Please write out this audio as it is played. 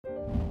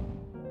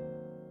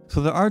So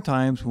there are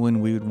times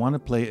when we would want to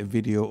play a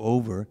video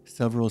over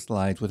several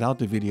slides without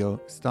the video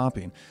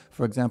stopping.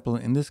 For example,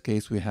 in this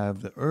case, we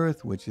have the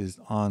Earth, which is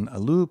on a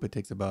loop. It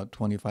takes about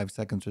 25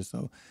 seconds or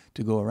so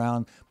to go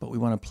around, but we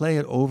want to play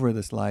it over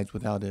the slides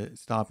without it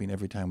stopping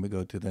every time we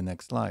go to the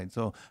next slide.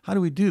 So how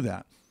do we do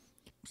that?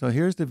 So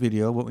here's the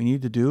video. What we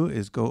need to do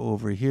is go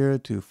over here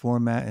to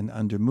Format and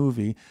under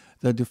Movie.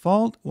 The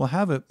default will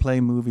have it play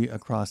movie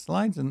across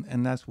slides,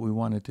 and that's what we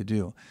want it to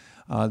do.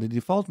 The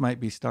default might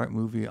be Start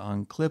Movie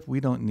on Clip. We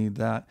don't need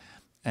that.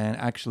 And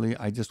actually,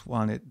 I just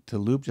want it to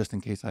loop just in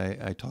case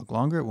I talk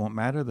longer. It won't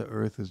matter. The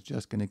Earth is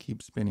just going to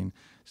keep spinning.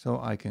 So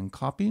I can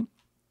copy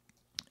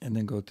and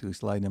then go to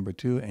slide number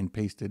 2 and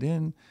paste it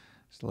in.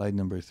 Slide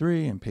number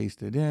 3 and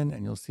paste it in,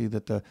 and you'll see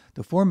that the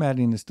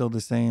formatting is still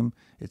the same.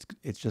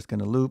 It's just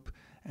going to loop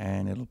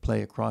and it'll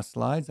play across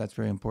slides. That's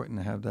very important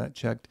to have that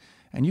checked.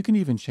 And you can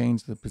even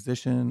change the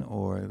position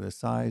or the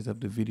size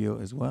of the video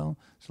as well.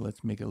 So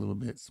let's make it a little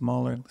bit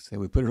smaller. Let's say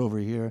we put it over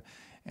here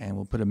and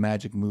we'll put a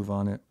magic move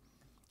on it.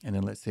 And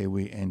then let's say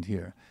we end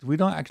here. We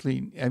don't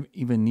actually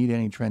even need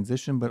any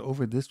transition, but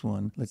over this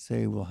one, let's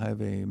say we'll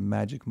have a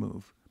magic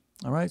move.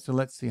 All right, so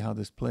let's see how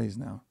this plays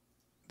now.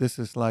 This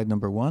is slide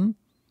number 1.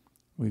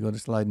 We go to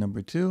slide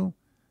number 2,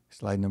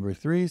 slide number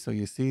 3. So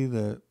you see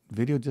the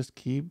video just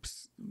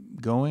keeps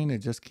going. It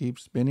just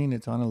keeps spinning.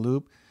 It's on a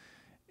loop.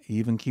 It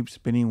even keeps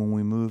spinning when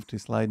we move to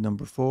slide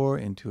number 4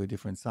 into a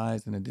different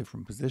size and a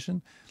different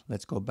position.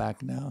 Let's go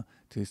back now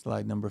to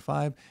slide number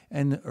 5.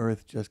 And the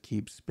Earth just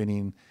keeps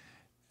spinning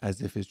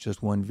as if it's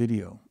just one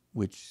video,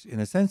 which in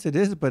a sense it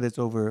is, but it's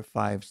over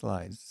 5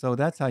 slides. So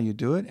that's how you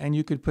do it. And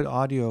you could put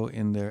audio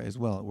in there as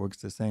well. It works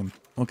the same.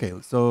 Okay,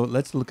 so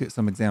let's look at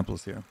some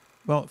examples here.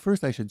 Well,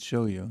 first I should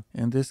show you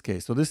in this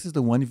case. So this is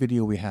the one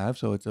video we have.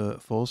 So it's a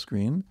full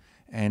screen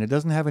and it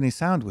doesn't have any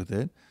sound with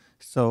it.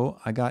 So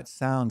I got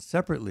sound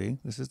separately.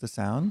 This is the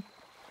sound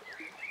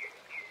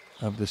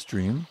of the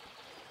stream.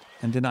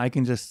 And then I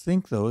can just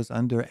sync those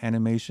under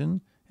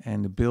animation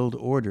and build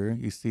order.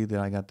 You see that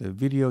I got the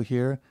video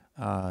here,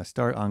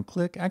 start on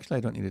click. Actually,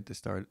 I don't need it to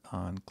start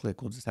on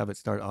click. We'll just have it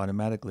start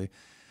automatically.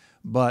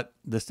 But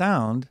the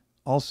sound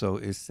also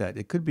is set.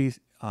 It could be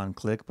on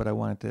click, but I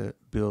want it to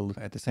build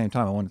at the same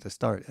time. I want it to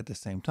start at the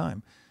same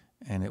time,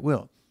 and it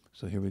will.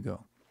 So here we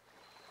go.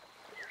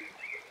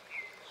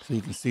 So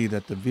you can see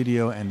that the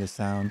video and the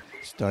sound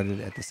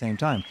started at the same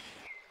time.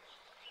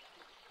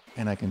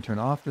 And I can turn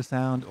off the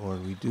sound or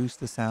reduce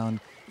the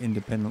sound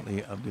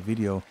independently of the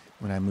video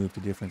when I move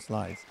to different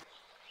slides.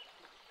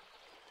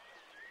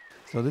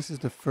 So this is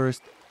the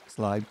first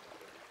slide.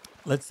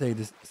 Let's say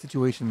this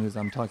situation is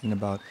I'm talking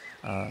about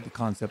the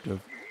concept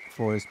of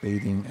forest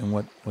bathing and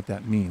what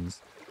that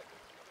means.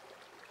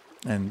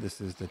 And this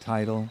is the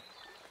title.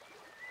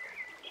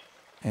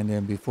 And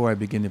then before I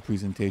begin the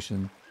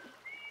presentation,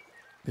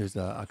 there's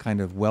a kind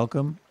of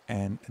welcome.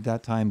 And at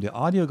that time, the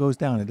audio goes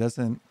down. It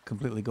doesn't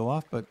completely go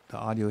off, but the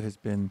audio has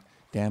been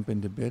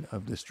dampened a bit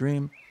of the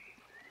stream.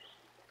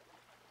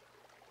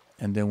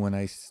 And then when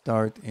I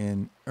start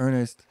in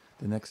earnest,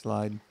 the next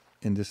slide,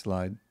 in this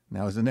slide,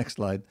 now is the next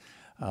slide,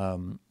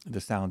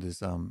 the sound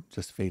is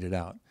just faded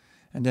out.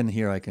 And then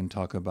here I can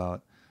talk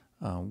about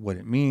what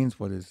it means,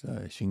 what does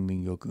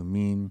Xingling Yoku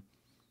mean,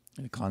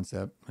 a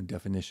concept, a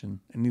definition,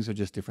 and these are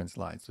just different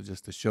slides. So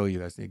just to show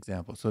you as the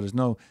example. So there's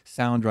no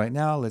sound right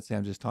now. Let's say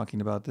I'm just talking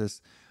about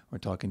this. We're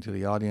talking to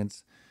the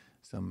audience.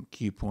 Some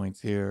key points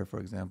here, for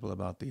example,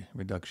 about the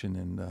reduction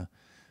in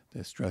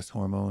the stress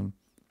hormone,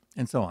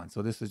 and so on.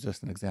 So this is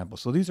just an example.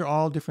 So these are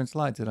all different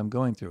slides that I'm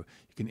going through.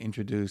 You can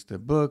introduce the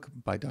book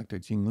by Dr.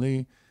 Jing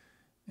Li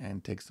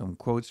and take some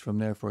quotes from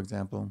there, for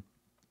example.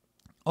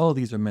 All of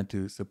these are meant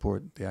to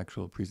support the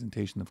actual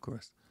presentation, of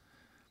course.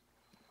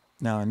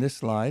 Now in this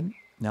slide,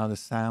 now the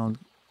sound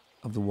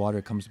of the water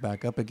comes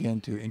back up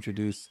again to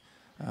introduce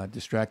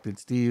Distracted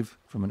Steve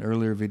from an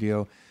earlier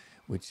video,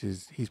 which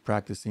is he's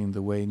practicing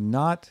the way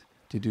not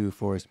to do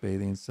forest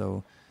bathing.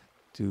 So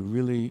to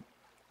really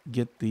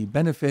get the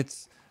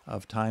benefits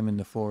of time in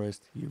the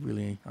forest, you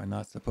really are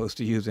not supposed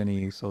to use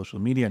any social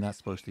media, not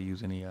supposed to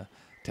use any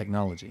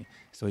technology.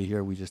 So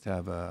here we just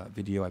have a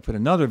video. I put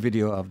another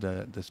video of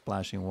the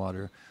splashing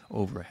water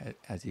over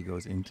as he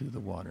goes into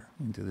the water,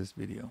 into this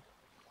video.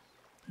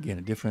 Again,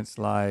 a different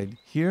slide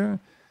here.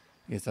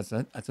 Yes,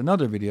 that's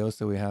another video.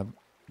 So we have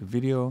the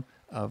video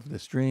of the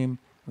stream.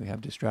 We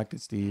have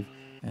Distracted Steve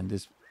and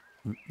this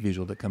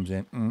visual that comes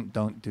in.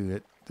 Don't do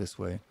it this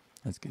way.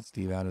 Let's get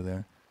Steve out of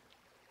there.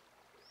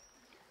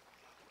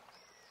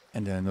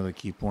 And then another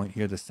key point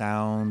here, the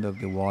sound of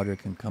the water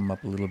can come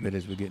up a little bit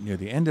as we get near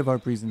the end of our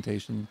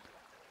presentation.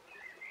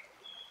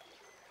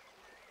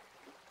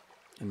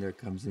 And there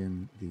comes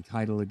in the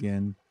title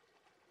again.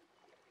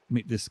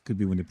 This could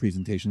be when the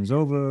presentation is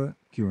over,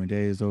 Q&A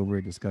is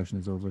over, discussion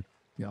is over,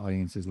 the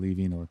audience is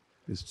leaving, or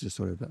this is just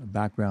sort of a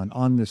background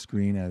on the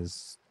screen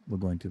as we're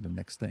going to the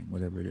next thing,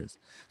 whatever it is.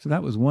 So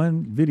that was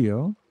one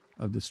video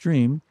of the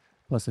stream,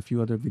 plus a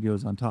few other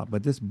videos on top.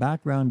 But this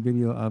background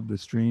video of the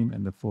stream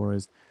and the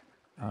forest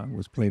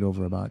was played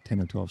over about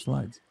 10 or 12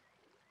 slides.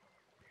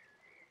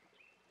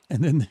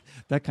 And then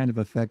that kind of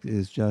effect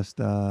is just,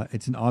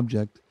 it's an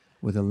object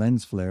with a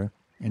lens flare,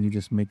 and you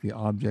just make the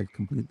object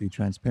completely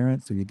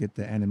transparent. So you get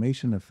the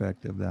animation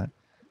effect of that.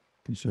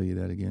 I can show you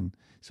that again.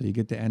 So you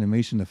get the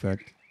animation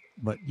effect,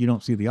 but you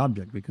don't see the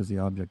object because the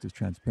object is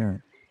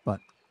transparent. But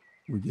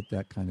we get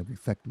that kind of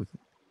effect with it.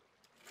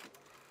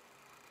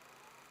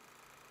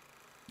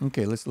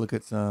 Okay, let's look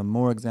at some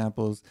more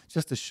examples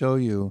just to show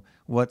you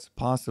what's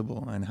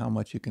possible and how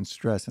much you can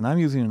stress. And I'm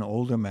using an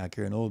older Mac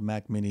here, an old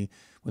Mac Mini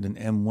with an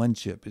M1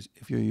 chip.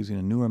 If you're using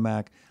a newer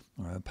Mac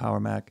or a Power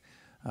Mac,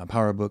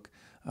 PowerBook,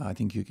 I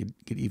think you could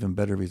get even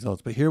better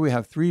results. But here we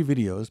have 3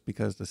 videos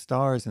because the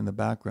stars in the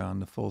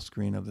background, the full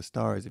screen of the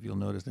stars, if you'll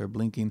notice they're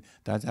blinking,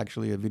 that's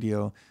actually a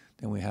video.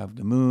 Then we have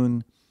the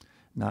moon,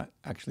 not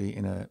actually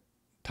in a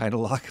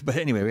tidal lock, but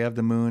anyway, we have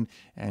the moon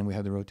and we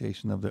have the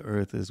rotation of the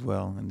earth as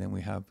well. And then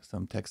we have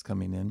some text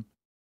coming in.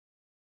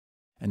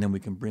 And then we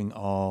can bring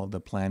all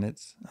the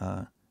planets,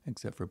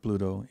 except for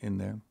Pluto in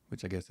there,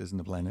 which I guess isn't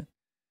a planet.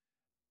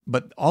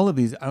 But all of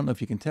these, I don't know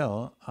if you can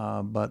tell,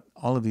 but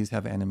all of these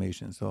have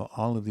animation. So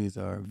all of these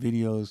are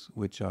videos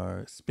which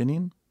are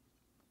spinning.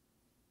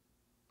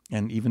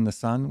 And even the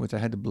sun, which I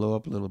had to blow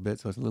up a little bit.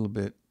 So it's a little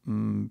bit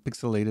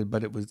pixelated,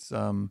 but it was,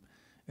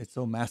 it's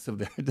so massive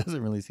there, it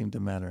doesn't really seem to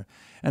matter.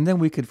 And then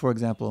we could, for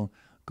example,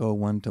 go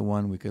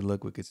one-to-one. We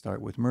could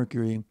start with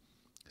Mercury,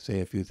 say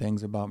a few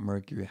things about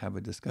Mercury, have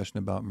a discussion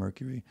about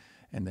Mercury,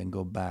 and then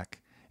go back.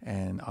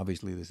 And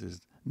obviously this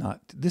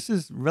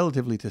is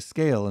relatively to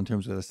scale in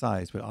terms of the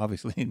size, but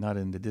obviously not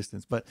in the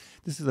distance. But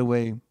this is the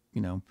way,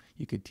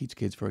 you could teach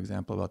kids, for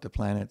example, about the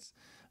planets.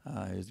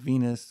 There's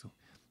Venus.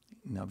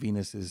 Now,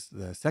 Venus is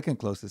the second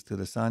closest to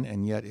the sun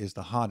and yet is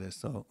the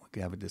hottest. So we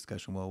could have a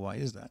discussion, well, why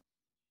is that?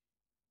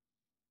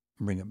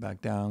 Bring it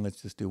back down.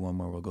 Let's just do one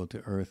more. We'll go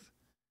to Earth,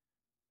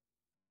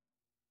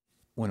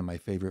 one of my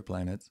favorite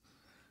planets.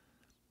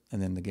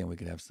 And then again, we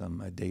could have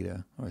some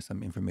data or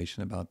some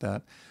information about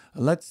that.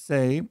 Let's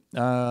say,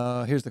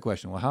 here's the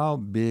question. Well, how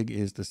big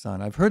is the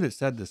sun? I've heard it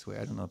said this way.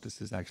 I don't know if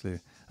this is actually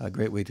a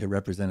great way to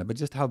represent it, but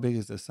just how big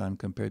is the sun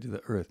compared to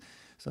the Earth?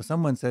 So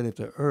someone said if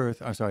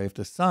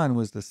the sun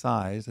was the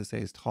size, let's say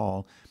it's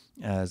tall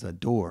as a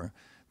door,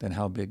 then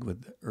how big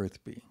would the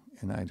Earth be?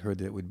 And I'd heard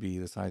that it would be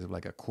the size of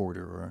like a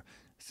quarter or a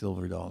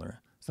silver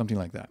dollar, something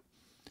like that.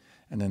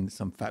 And then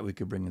we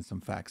could bring in some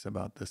facts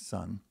about the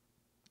sun.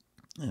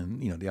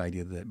 And, the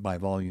idea that by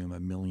volume,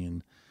 1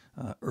 million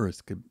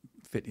Earths could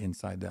fit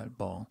inside that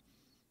ball.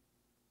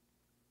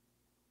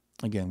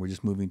 Again, we're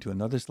just moving to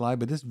another slide,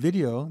 but this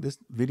video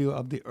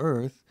of the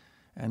Earth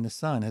and the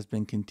sun has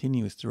been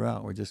continuous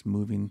throughout. We're just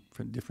moving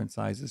from different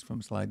sizes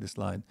from slide to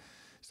slide.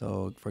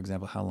 So, for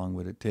example, how long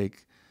would it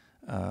take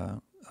a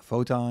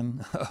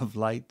photon of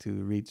light to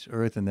reach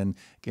Earth? And then,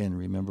 again,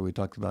 remember we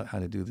talked about how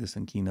to do this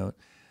in Keynote.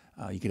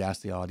 You could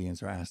ask the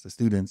audience or ask the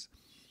students,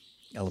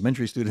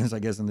 elementary students, I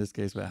guess in this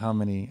case, but how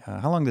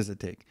long does it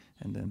take?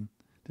 And then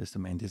there's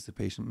some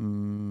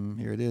anticipation.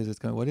 Here it is.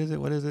 What is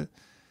it?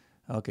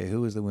 Okay,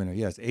 who is the winner?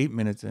 Yes, 8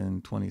 minutes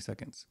and 20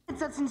 seconds.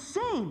 That's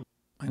insane.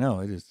 I know,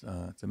 it is.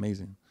 It's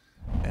amazing.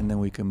 And then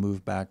we can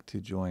move back to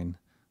join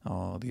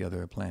all the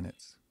other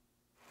planets.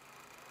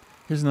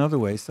 Here's another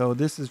way. So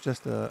this is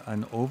just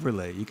an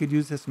overlay. You could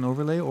use this as an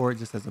overlay or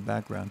just as a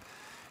background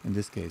in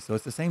this case. So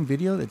it's the same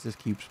video that just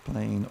keeps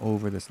playing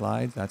over the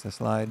slides. That's a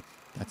slide.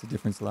 That's a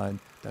different slide.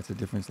 That's a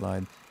different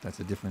slide. That's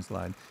a different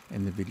slide.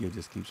 And the video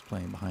just keeps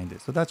playing behind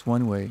it. So that's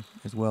one way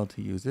as well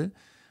to use it.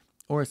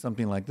 Or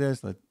something like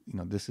this.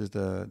 This is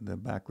the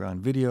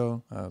background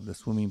video of the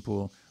swimming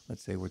pool.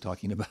 Let's say we're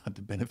talking about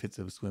the benefits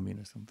of swimming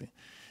or something.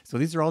 So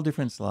these are all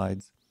different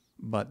slides,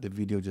 but the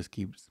video just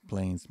keeps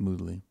playing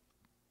smoothly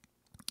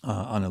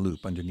on a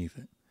loop underneath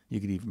it.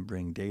 You could even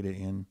bring data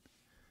in,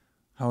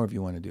 however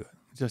you want to do it.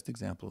 Just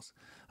examples.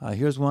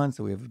 Here's one.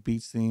 So we have a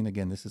beach scene.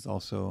 Again, this is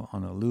also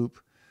on a loop.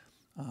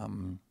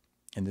 And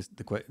this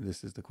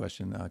is the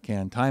question,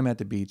 can time at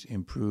the beach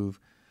improve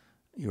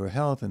your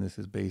health? And this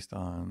is based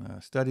on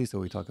studies. So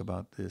we talk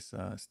about this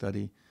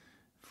study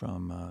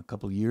from a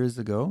couple years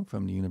ago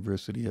from the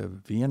University of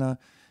Vienna.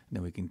 And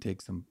then we can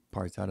take some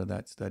parts out of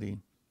that study,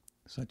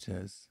 such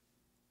as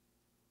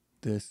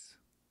this,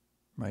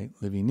 right?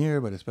 Living near,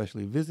 but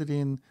especially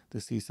visiting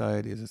the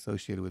seaside is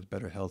associated with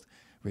better health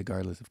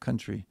regardless of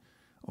country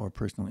or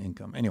personal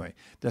income. Anyway,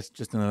 that's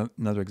just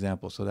another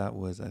example. So that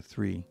was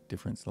 3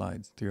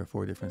 or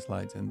 4 different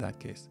slides in that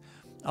case.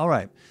 All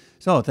right.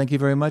 So thank you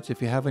very much.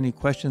 If you have any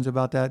questions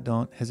about that,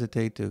 don't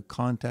hesitate to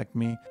contact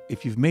me.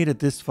 If you've made it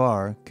this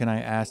far, can I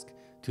ask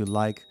to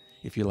like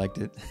if you liked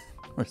it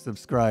or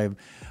subscribe?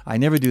 I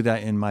never do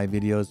that in my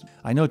videos.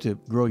 I know to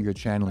grow your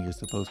channel, you're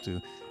supposed to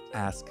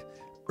ask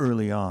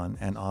early on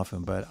and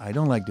often, but I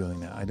don't like doing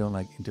that. I don't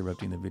like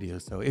interrupting the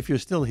videos. So if you're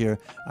still here,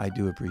 I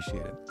do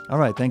appreciate it. All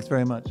right. Thanks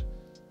very much.